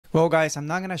Well guys, I'm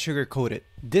not gonna sugarcoat it.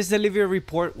 This delivery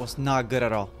report was not good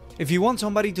at all. If you want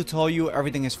somebody to tell you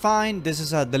everything is fine, this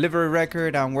is a delivery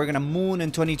record and we're gonna moon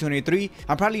in 2023,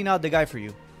 I'm probably not the guy for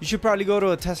you. You should probably go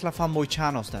to a Tesla fanboy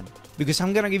channels then, because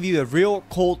I'm gonna give you the real,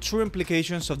 cold, true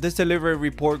implications of this delivery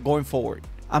report going forward.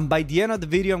 And by the end of the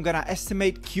video, I'm gonna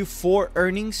estimate Q4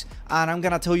 earnings and I'm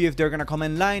gonna tell you if they're gonna come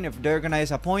in line, if they're gonna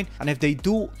disappoint, and if they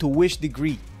do, to which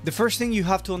degree. The first thing you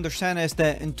have to understand is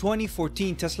that in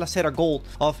 2014, Tesla set a goal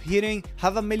of hitting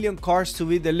 500,000 cars to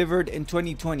be delivered in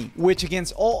 2020, which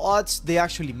against all odds, they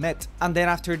actually met. And then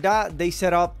after that, they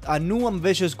set up a new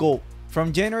ambitious goal.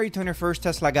 From January 21st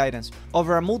Tesla guidance,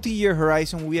 over a multi-year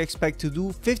horizon, we expect to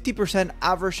do 50%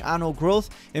 average annual growth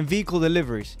in vehicle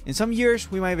deliveries. In some years,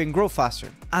 we might even grow faster.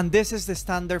 And this is the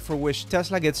standard for which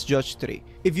Tesla gets judged today.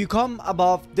 If you come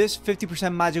above this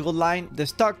 50% magical line, the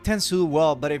stock tends to do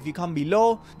well, but if you come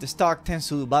below, the stock tends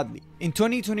to do badly. In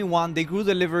 2021, they grew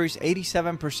deliveries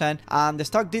 87% and the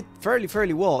stock did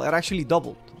fairly well. It actually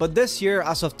doubled. But this year,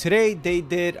 as of today, they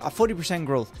did a 40%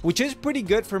 growth, which is pretty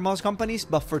good for most companies,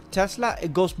 but for Tesla,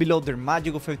 it goes below their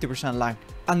magical 50% line.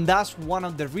 And that's one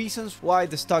of the reasons why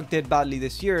the stock did badly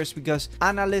this year, is because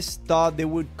analysts thought they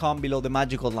would come below the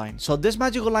magical line. So this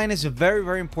magical line is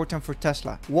very important for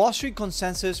Tesla. Wall Street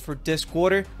consensus for this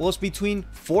quarter was between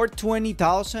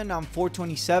 420,000 and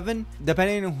 427,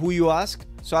 depending on who you ask.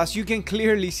 So as you can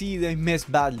clearly see, they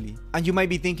missed badly. And you might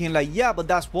be thinking like, yeah, but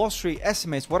that's Wall Street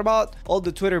estimates. What about all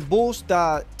the Twitter bulls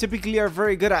that typically are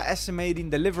very good at estimating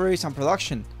deliveries and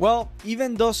production? Well,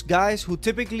 even those guys who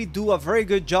typically do a very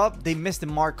good job, they miss the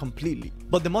mark completely.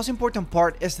 But the most important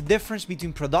part is the difference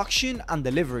between production and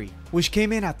delivery, which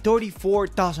came in at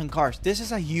 34,000 cars. This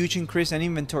is a huge increase in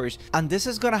inventories, and this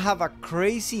is gonna have a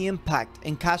crazy impact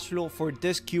in cash flow for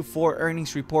this Q4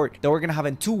 earnings report that we're gonna have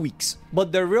in 2 weeks.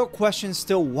 But the real question is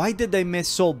still, why did they miss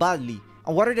so badly?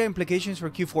 And what are the implications for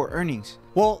Q4 earnings?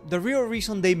 Well, the real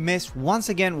reason they missed once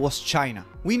again was China.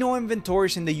 We know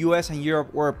inventories in the US and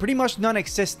Europe were pretty much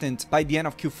non-existent by the end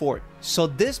of Q4. So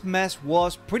this mess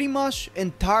was pretty much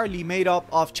entirely made up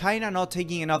of China not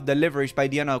taking enough deliveries by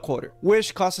the end of the quarter,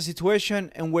 which caused a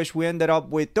situation in which we ended up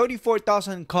with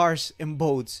 34,000 cars in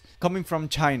boats coming from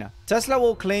China. Tesla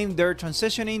will claim they're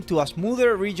transitioning to a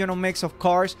smoother regional mix of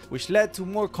cars, which led to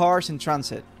more cars in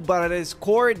transit. But at its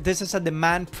core, this is a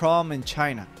demand problem in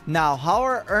China. Now, how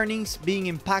are earnings being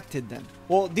impacted then?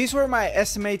 Well, these were my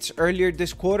estimates earlier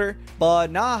this quarter,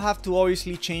 but now I have to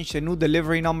obviously change the new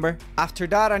delivery number. After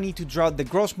that, I need to drop the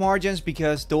gross margins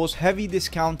because there was heavy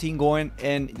discounting going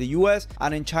in the US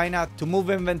and in China to move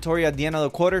inventory at the end of the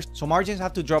quarter. So margins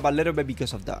have to drop a little bit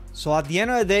because of that. So at the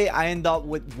end of the day, I end up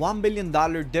with $1 billion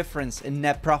difference in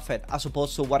net profit as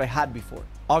opposed to what I had before.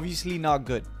 Obviously not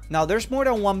good. Now, there's more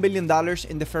than $1 billion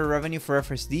in deferred revenue for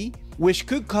FSD, which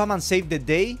could come and save the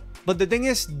day. But the thing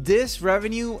is, this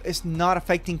revenue is not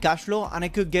affecting cash flow and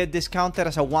it could get discounted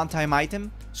as a one-time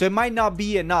item. So it might not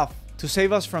be enough to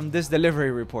save us from this delivery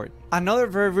report. Another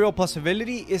very real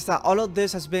possibility is that all of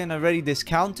this has been already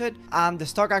discounted and the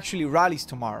stock actually rallies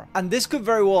tomorrow. And this could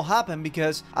very well happen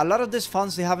because a lot of these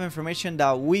funds, they have information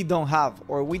that we don't have,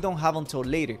 or we don't have until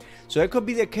later. So it could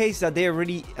be the case that they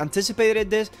already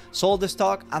anticipated this, sold the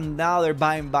stock, and now they're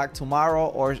buying back tomorrow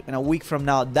or in a week from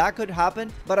now. That could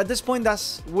happen. But at this point,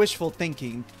 that's wishful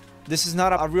thinking. This is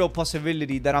not a real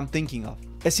possibility that I'm thinking of.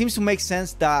 It seems to make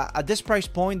sense that at this price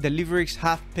point, deliveries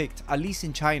have peaked, at least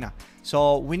in China.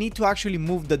 So we need to actually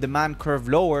move the demand curve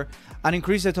lower and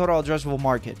increase the total addressable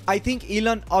market. I think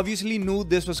Elon obviously knew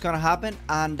this was gonna happen,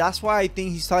 and that's why I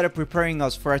think he started preparing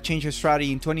us for a change of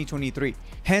strategy in 2023.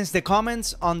 Hence, the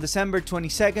comments on December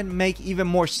 22nd make even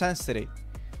more sense today.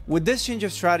 With this change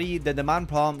of strategy, the demand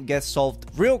problem gets solved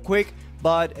real quick,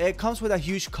 but it comes with a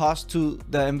huge cost to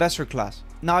the investor class.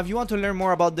 Now, if you want to learn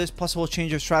more about this possible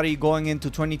change of strategy going into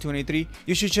 2023,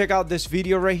 you should check out this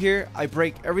video right here. I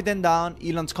break everything down,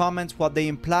 Elon's comments, what they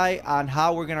imply, and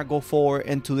how we're gonna go forward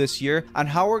into this year, and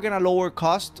how we're gonna lower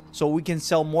cost so we can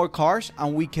sell more cars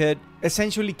and we could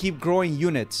essentially keep growing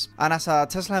units. And as a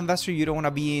Tesla investor, you don't want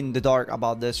to be in the dark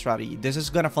about this strategy. This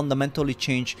is going to fundamentally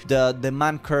change the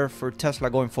demand curve for Tesla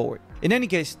going forward. In any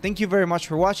case, thank you very much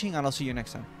for watching, and I'll see you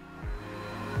next time.